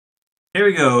Here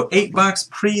we go. 8-box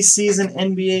preseason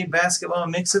NBA basketball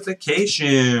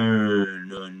mixification.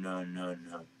 No.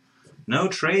 No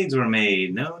trades were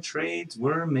made. No trades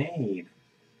were made.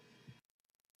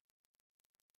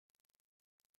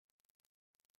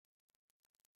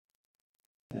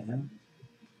 The hell?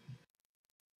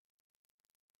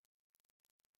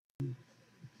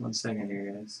 1 second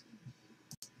here, guys.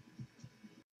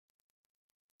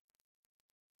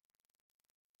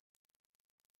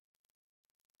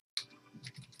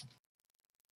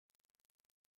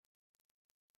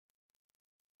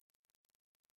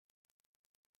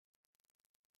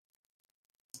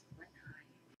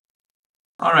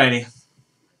 Alrighty.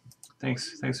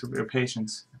 Thanks for your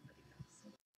patience.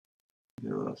 A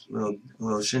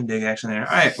little shindig action there.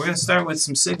 Alright, we're gonna start with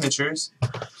some signatures.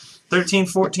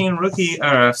 13-14 rookie,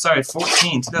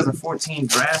 2014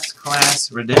 draft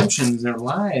class redemptions are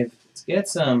live. Let's get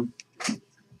some.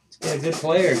 Let's get a good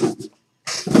player. The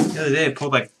other day I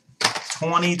pulled like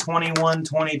 20, 21,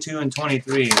 22, and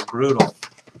 23. It's brutal.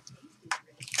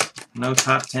 No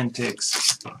top 10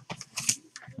 picks.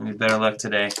 Maybe better luck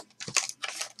today.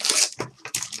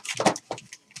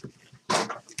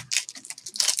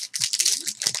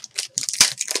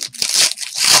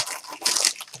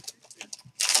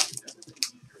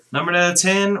 Numbered out of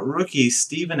 10, rookie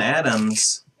Steven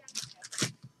Adams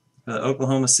for the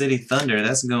Oklahoma City Thunder.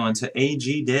 That's going to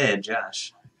AG Dead,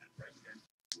 Josh.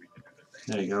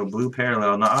 There you go, blue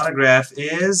parallel. And the autograph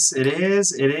is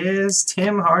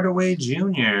Tim Hardaway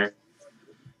Jr.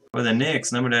 for the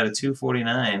Knicks, numbered out of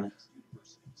 249.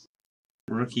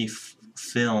 Rookie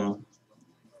film.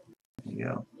 There you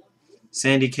go.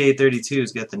 Sandy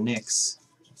K32's got the Knicks.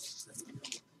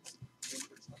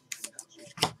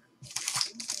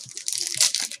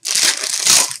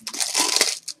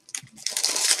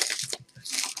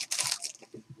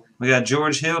 We got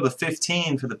George Hill to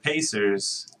 15 for the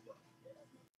Pacers.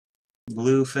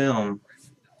 Blue film.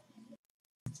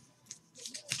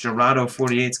 Gerardo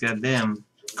 48's got them.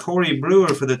 Corey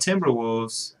Brewer for the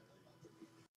Timberwolves.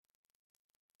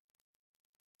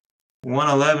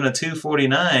 111 to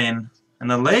 249.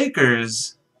 And the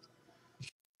Lakers.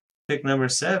 Pick number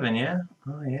 7, yeah?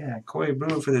 Oh, yeah. Corey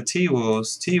Brewer for the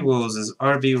T-Wolves. T-Wolves is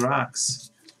RB Rocks.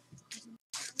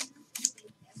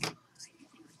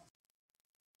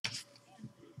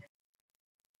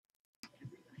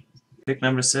 Pick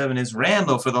number 7 is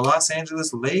Randall for the Los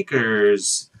Angeles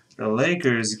Lakers. The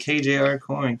Lakers, KJR,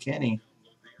 Corn, Kenny.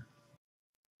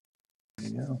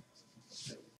 There you go.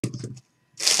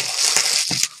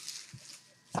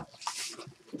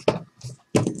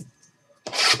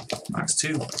 Box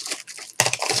 2.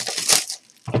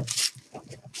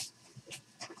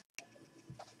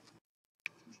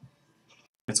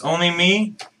 It's only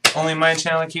me? Only my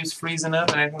channel keeps freezing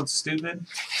up and acting stupid?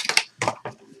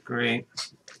 Great.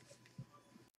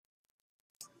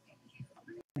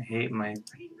 I hate my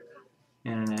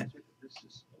internet.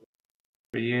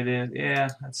 For you it is? Yeah,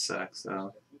 that sucks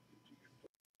though.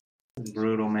 It's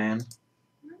brutal, man.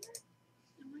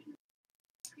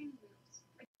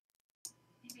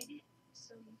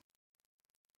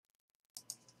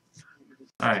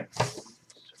 Alright.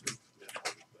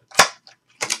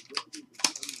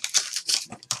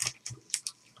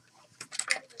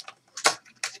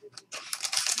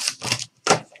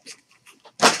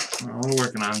 Well, we're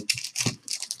working on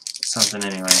something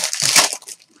anyway.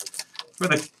 For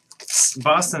the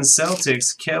Boston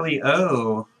Celtics, Kelly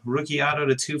O. Rookie auto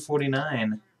to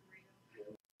 249.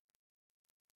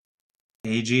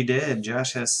 AG Dead.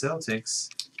 Josh has Celtics.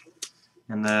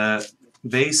 And the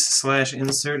base /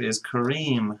 insert is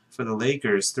Kareem for the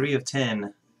Lakers. 3 of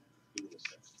 10.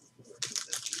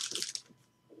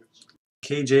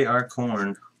 KJR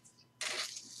Corn.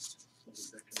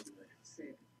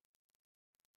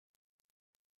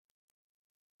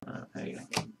 There you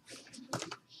go.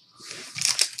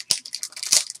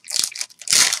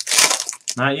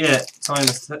 Not yet. It's only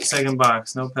the second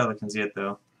box. No Pelicans yet,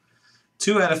 though.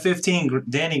 2 out of 15.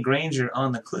 Danny Granger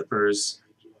on the Clippers.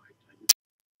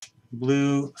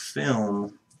 Blue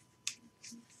film.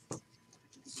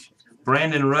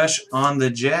 Brandon Rush on the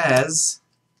Jazz.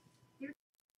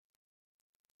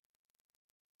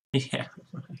 Yeah.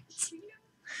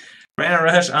 Brandon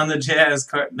Rush on the Jazz.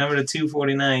 Number to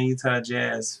 249. Utah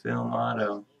Jazz. Film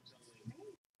auto.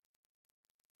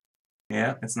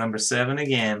 Yeah, it's number 7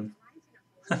 again.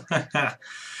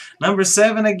 Number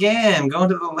 7 again, going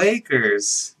to the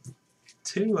Lakers.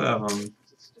 2 of them.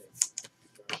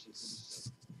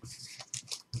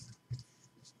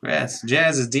 Congrats.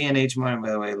 Jazz is DNH Martin,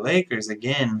 by the way. Lakers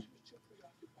again.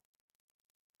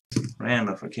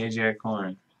 Randall for KJR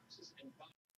Corn.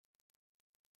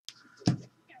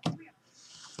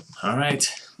 All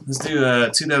right, let's do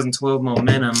a 2012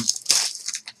 Momentum.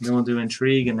 Then we'll do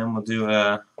Intrigue, and then we'll do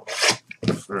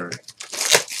for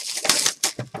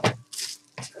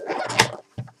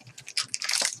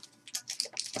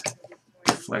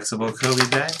flexible Kobe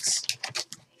backs.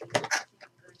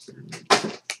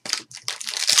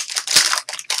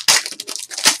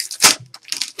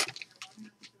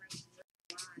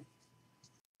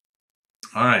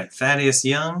 All right, Thaddeus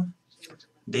Young,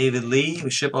 David Lee. We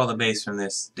ship all the base from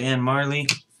this. Dan Marley,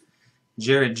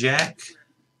 Jared Jack,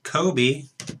 Kobe,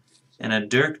 and a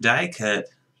Dirk die cut.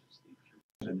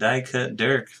 A die cut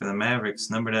Dirk for the Mavericks,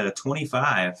 numbered at a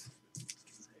 25.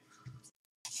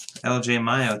 LJ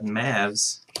Maya with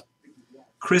Mavs.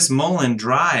 Chris Mullin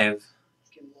drive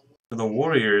for the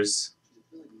Warriors,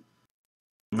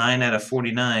 9 out of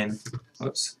 49.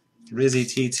 Whoops. Rizzy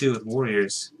T2 with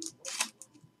Warriors.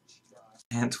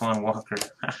 Antoine Walker.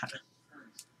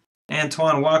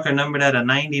 Antoine Walker numbered at a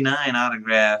 99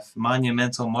 autograph.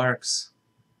 Monumental marks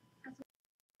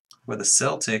for the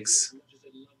Celtics.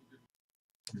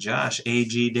 Josh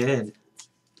A.G. Dead.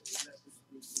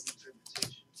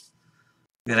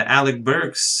 We got an Alec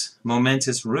Burks.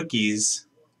 Momentous Rookies.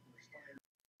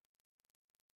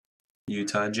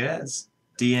 Utah Jazz.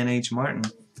 DNH Martin.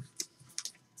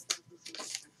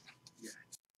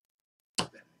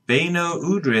 Beno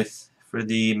Udrith for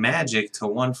the Magic to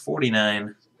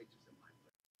 149.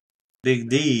 Big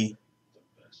D.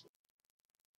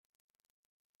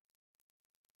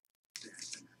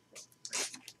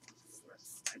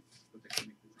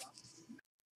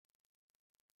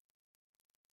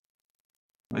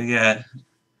 We got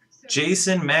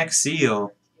Jason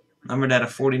Maxiell, numbered at a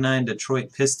 49,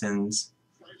 Detroit Pistons.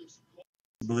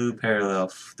 Blue parallel,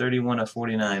 31 of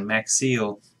 49.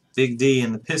 Maxiell, Big D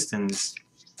in the Pistons.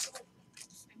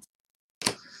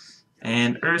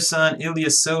 And Ersan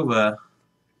Ilyasova,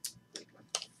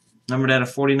 numbered at a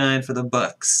 49 for the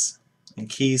Bucks. And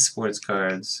Keys Sports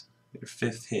Cards, your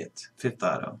fifth hit, fifth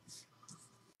auto.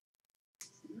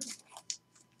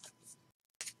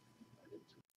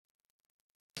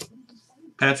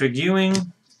 Patrick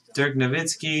Ewing, Dirk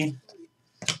Nowitzki,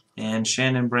 and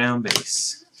Shannon Brown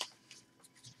base.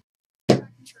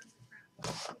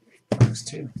 Those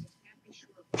two.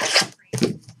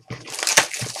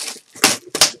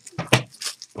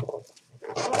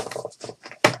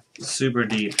 Super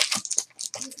deep.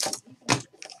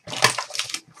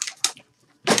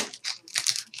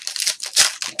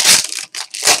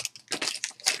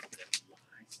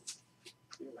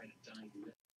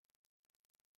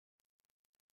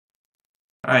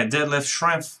 All right, Deadlift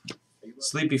Shrimp,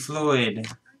 Sleepy Floyd,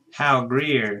 Hal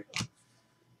Greer,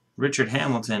 Richard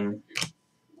Hamilton,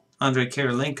 Andre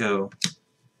Karolinko,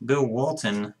 Bill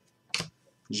Walton,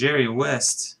 Jerry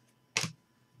West,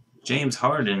 James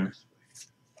Harden,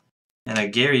 and a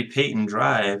Gary Payton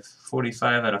drive,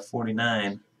 45 out of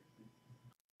 49.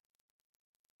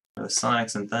 For the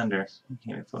Sonics and Thunder.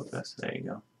 Can't even focus. There you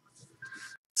go.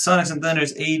 Sonics and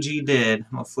Thunder's AG Dead.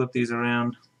 I'm going to flip these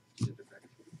around.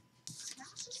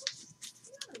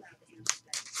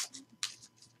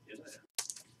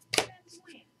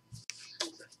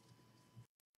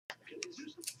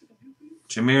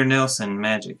 Jameer Nelson,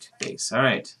 Magic base. All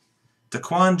right.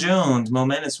 Daquan Jones,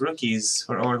 Momentous Rookies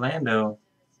for Orlando.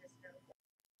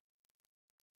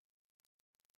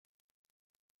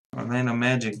 Orlando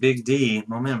Magic, Big D.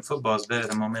 Momentum football is better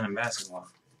than momentum basketball.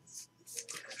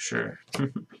 Sure.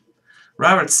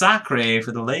 Robert Sacre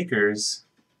for the Lakers.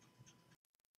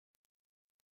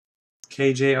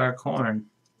 KJR Corn.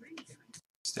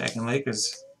 Stacking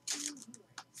Lakers.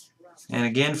 And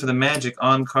again for the Magic,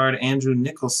 on card Andrew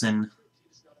Nicholson.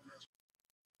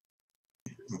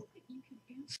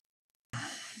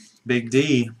 Big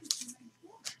D.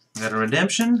 We got a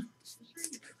redemption.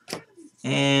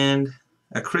 And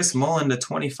a Chris Mullin to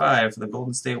 25 for the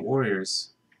Golden State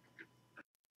Warriors.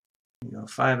 There you go,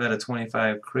 5 out of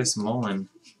 25, Chris Mullin.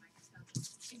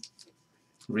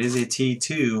 Rizzy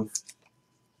T2.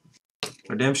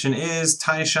 Redemption is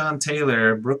Tyshawn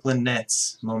Taylor, Brooklyn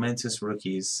Nets, Momentous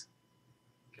Rookies.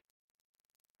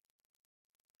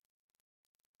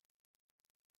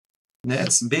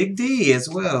 Nets, Big D as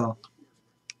well.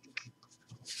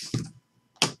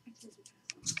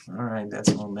 All right,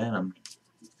 that's momentum.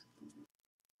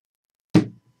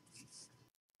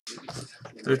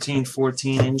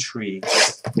 13-14 Intrigue.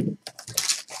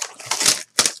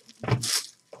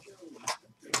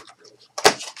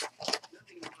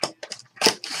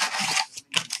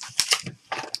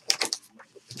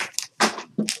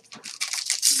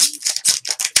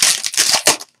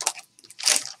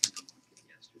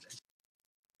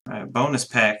 All right, bonus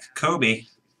pack. Kobe,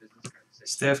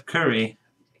 Steph Curry,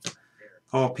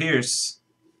 Paul Pierce.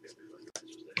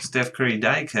 Steph Curry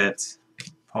die cut.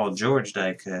 Paul George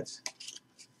die cut.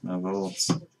 No golds.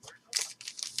 Go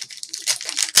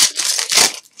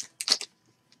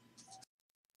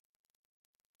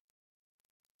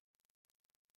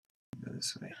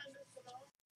this way.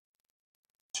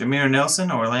 Jameer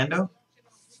Nelson, Orlando.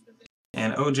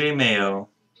 And OJ Mayo,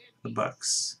 the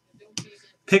Bucks.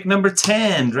 Pick number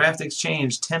 10, Draft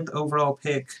Exchange, 10th overall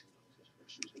pick.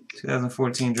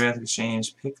 2014 Draft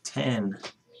Exchange, pick 10.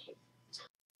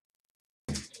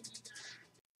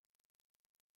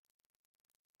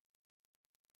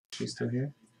 She's still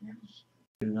here?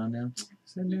 Put it on now.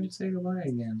 Say goodbye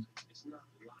again.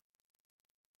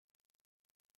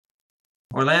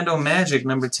 Orlando Magic,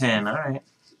 number 10. All right.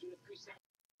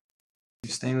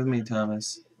 You're staying with me,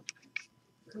 Thomas.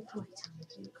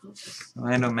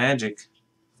 Orlando Magic.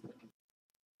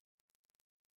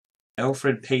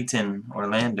 Elfrid Payton,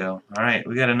 Orlando. All right,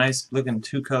 we got a nice looking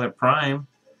 2-color prime.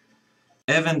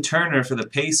 Evan Turner for the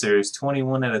Pacers,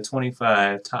 21 out of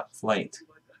 25, top flight.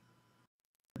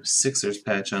 Sixers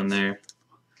patch on there.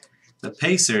 The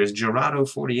Pacers, Gerardo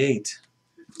 48.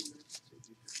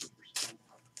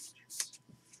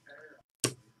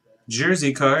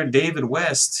 Jersey card, David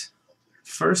West,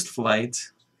 first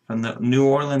flight from the New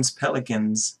Orleans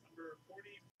Pelicans.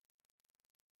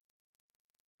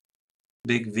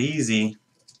 Big VZ.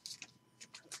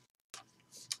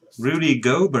 Rudy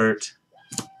Gobert,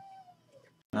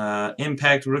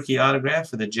 impact rookie autograph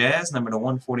for the Jazz, number to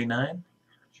 149.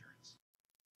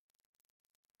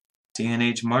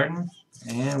 TNH Martin,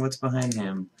 and what's behind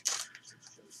him?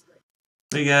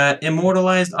 We got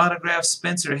immortalized autograph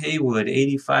Spencer Haywood,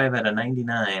 85 out of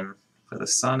 99 for the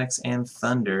Sonics and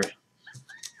Thunder.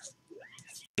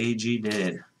 AG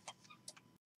dead.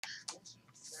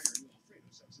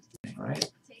 All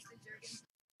right.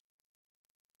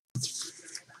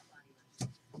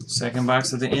 Second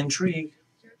box of the Intrigue.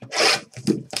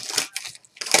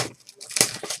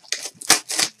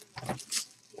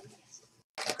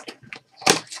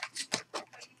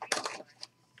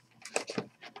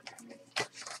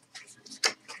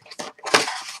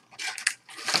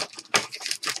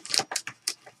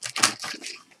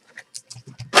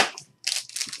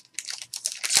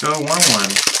 So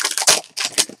 1-1.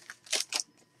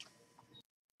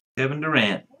 Kevin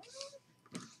Durant,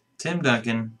 Tim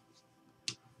Duncan,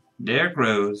 Derrick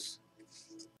Rose,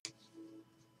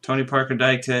 Tony Parker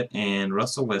die cut, and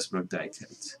Russell Westbrook die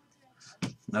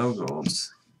cut. No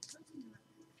golds.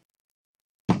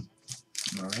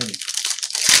 Alrighty.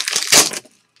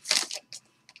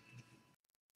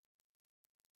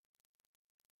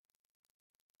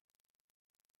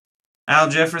 Al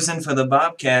Jefferson for the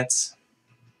Bobcats.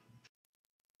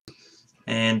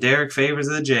 And Derek Favors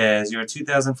of the Jazz. Your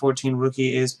 2014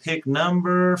 rookie is pick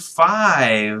number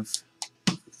 5.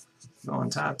 Going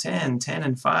top 10. 10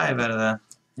 and 5 out of the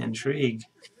Intrigue.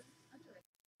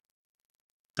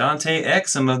 Dante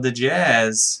Exum of the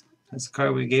Jazz. That's the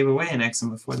card we gave away in Exum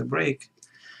before the break.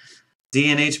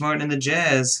 DNH Martin and the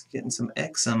Jazz. Getting some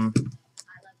Exum.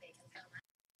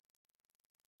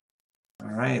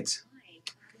 Alright.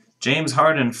 James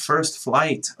Harden, first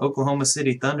flight. Oklahoma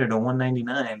City Thunder to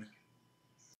 199.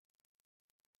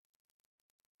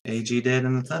 AG dead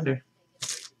in the Thunder.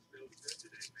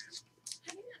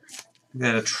 We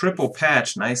got a triple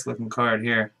patch. Nice looking card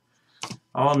here.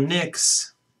 All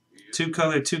Knicks.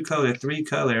 2-color, 2-color,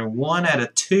 3-color. 1 out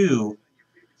of 2.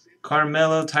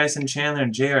 Carmelo, Tyson Chandler,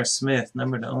 and J.R. Smith.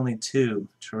 Numbered to only 2.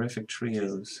 Terrific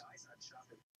trios.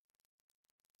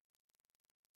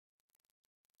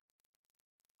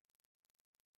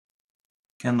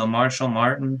 Kendall Marshall,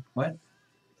 Martin. What?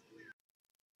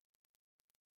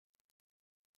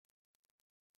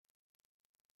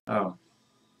 Oh.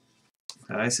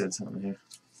 I said something here.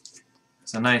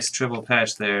 It's a nice triple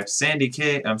patch there.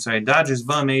 Dodgers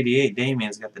bum 88.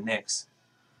 Damian's got the Knicks.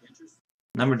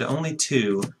 Numbered to only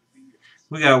 2.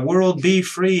 We got World B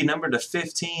Free, numbered to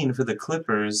 15 for the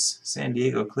Clippers. San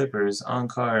Diego Clippers on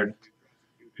card.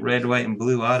 Red, white, and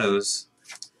blue autos.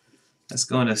 That's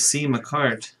going to C.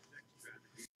 McCart.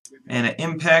 And an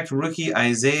impact rookie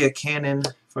Isaiah Cannon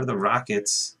for the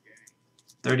Rockets.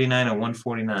 39 of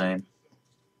 149.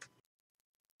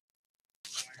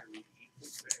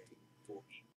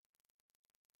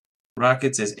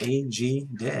 Rockets is AG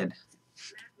dead.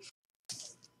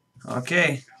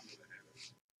 Okay.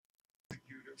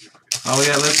 All we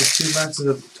got left is 2 boxes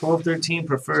of 12-13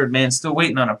 preferred. Man, still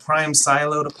waiting on a prime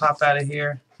silo to pop out of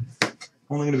here.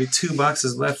 Only going to be 2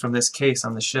 boxes left from this case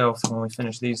on the shelf when we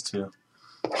finish these 2.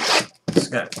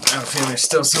 Just got, I have a feeling there's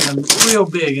still something real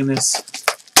big in this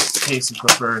case of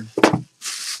preferred.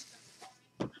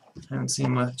 Haven't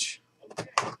seen much.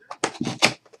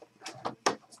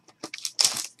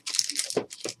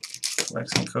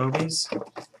 Flex and Kobe's.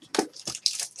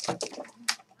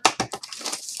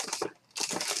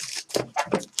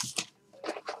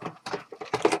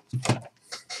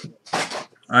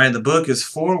 All right, the book is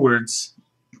forwards.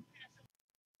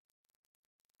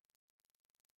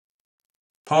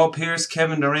 Paul Pierce,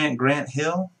 Kevin Durant, Grant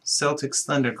Hill, Celtics,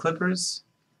 Thunder, Clippers.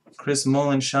 Chris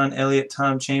Mullin, Sean Elliott,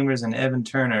 Tom Chambers, and Evan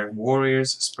Turner.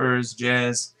 Warriors, Spurs,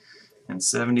 Jazz, and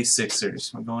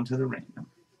 76ers. We're going to the random.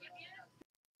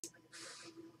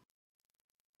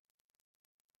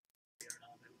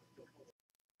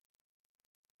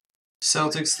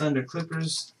 Celtics, Thunder,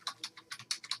 Clippers.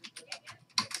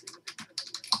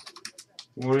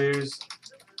 Warriors,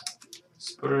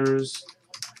 Spurs,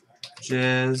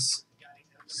 Jazz,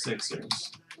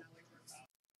 Sixers.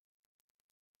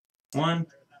 1,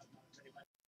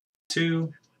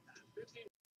 2,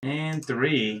 and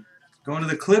 3. Going to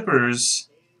the Clippers.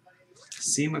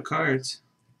 C. McCart.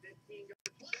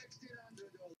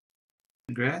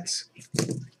 Congrats.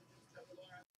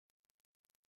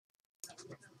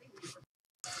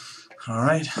 All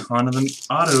right, on to the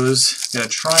autos. Got a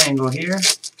triangle here.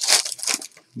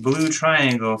 Blue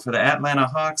triangle for the Atlanta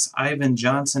Hawks, Ivan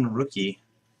Johnson, rookie.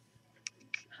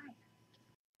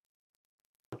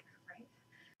 There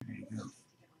you go.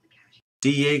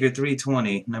 D. Yeager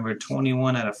 320, number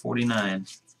 21 out of 49.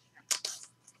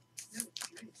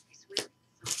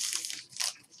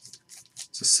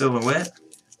 It's a silhouette.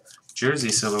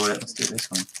 Jersey silhouette. Let's do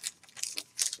this one.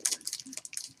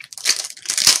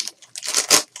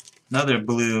 Another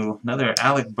blue, another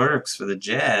Alec Burks for the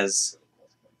Jazz.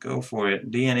 Go for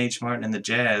it. D&H Martin and the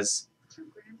Jazz.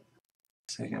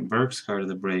 Second Burks card of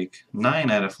the break. 9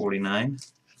 out of 49.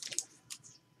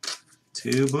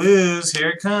 2 blues. Here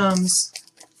it comes.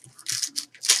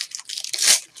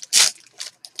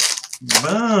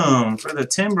 Boom! For the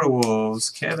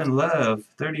Timberwolves, Kevin Love.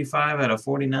 35 out of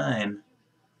 49.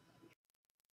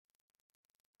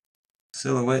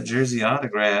 Silhouette jersey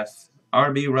autograph.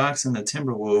 RB Rocks and the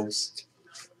Timberwolves.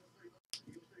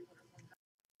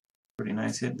 Pretty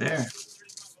nice hit there.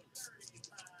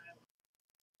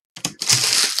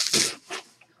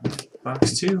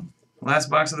 Box 2. Last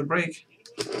box of the break.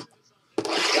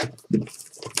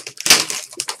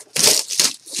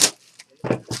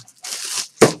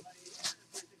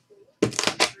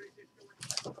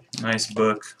 Nice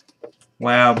book.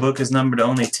 Wow, book is numbered to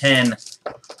only 10.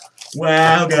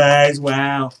 Wow, guys,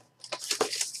 wow.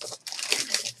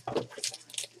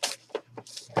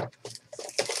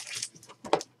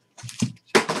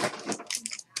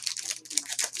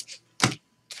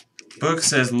 Book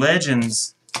says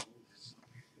Legends.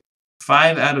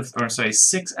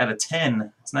 6 out of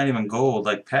 10. It's not even gold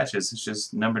like patches. It's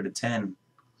just numbered to 10.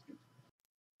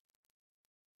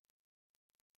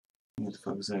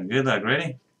 Focus on. Good luck.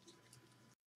 Ready?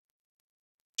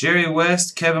 Jerry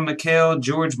West, Kevin McHale,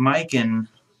 George Mikan,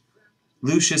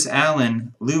 Lucius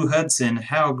Allen, Lou Hudson,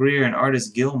 Hal Greer, and Artis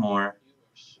Gilmore.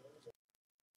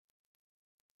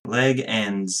 Leg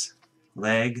ends.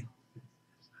 Leg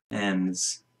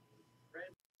ends.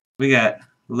 We got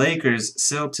Lakers,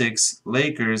 Celtics,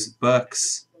 Lakers,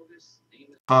 Bucks,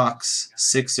 Hawks,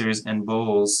 Sixers, and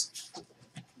Bulls.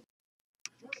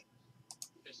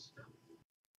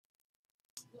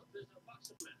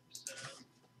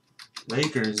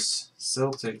 Lakers,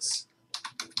 Celtics,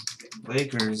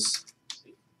 Lakers,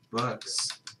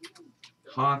 Bucks,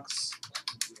 Hawks,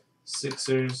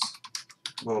 Sixers,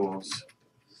 Bulls.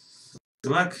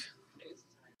 Good luck.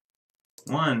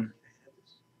 1,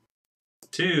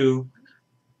 2,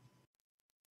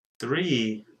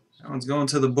 3. That one's going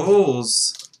to the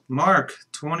Bulls. Mark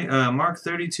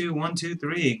 32 1 2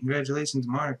 3. Congratulations,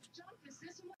 Mark.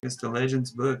 It's the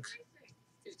Legends book.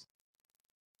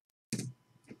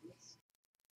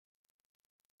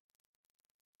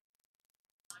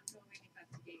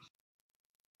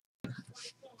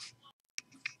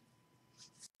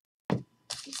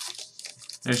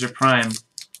 There's your prime.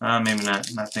 Maybe not.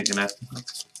 Not thinking that.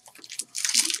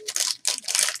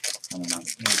 I don't know.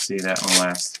 Let's see that one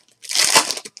last.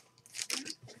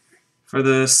 For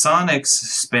the Sonics,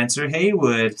 Spencer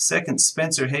Haywood. Second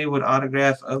Spencer Haywood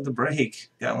autograph of the break.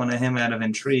 Got one of him out of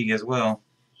Intrigue as well.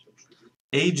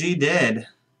 AG Dead.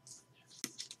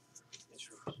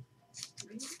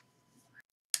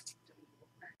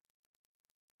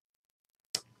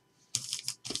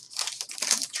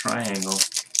 Triangle.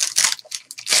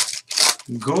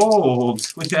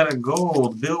 Gold. We got a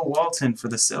gold. Bill Walton for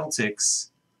the Celtics.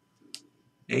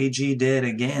 AG Dead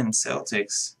again.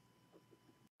 Celtics.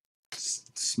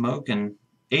 Smoking.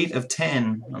 8 of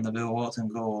 10 on the Bill Walton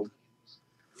gold.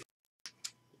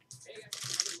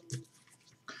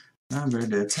 Number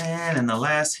to 10 and the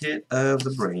last hit of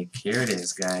the break. Here it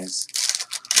is, guys.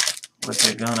 What's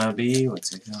it gonna be?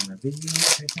 What's it gonna be?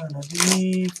 What's it gonna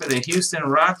be? For the Houston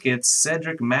Rockets,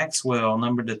 Cedric Maxwell,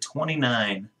 number to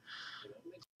 29.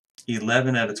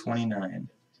 11 out of 29.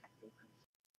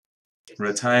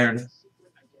 Retired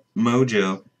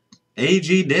Mojo.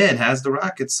 AG Dead has the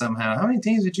Rockets somehow. How many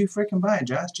teams did you freaking buy,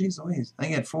 Josh? Jeez Louise. I think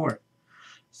he had 4.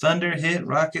 Thunder hit,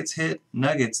 Rockets hit,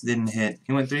 Nuggets didn't hit.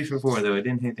 He went 3 for 4, though. He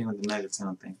didn't hit anything with the Nuggets, I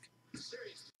don't think.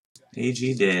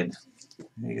 AG Dead.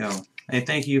 There you go. Hey,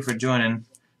 thank you for joining.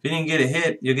 If you didn't get a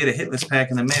hit, you'll get a hitless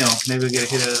pack in the mail. Maybe we'll get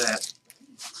a hit out of that.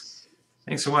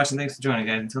 Thanks for watching. Thanks for joining,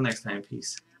 guys. Until next time,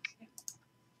 peace.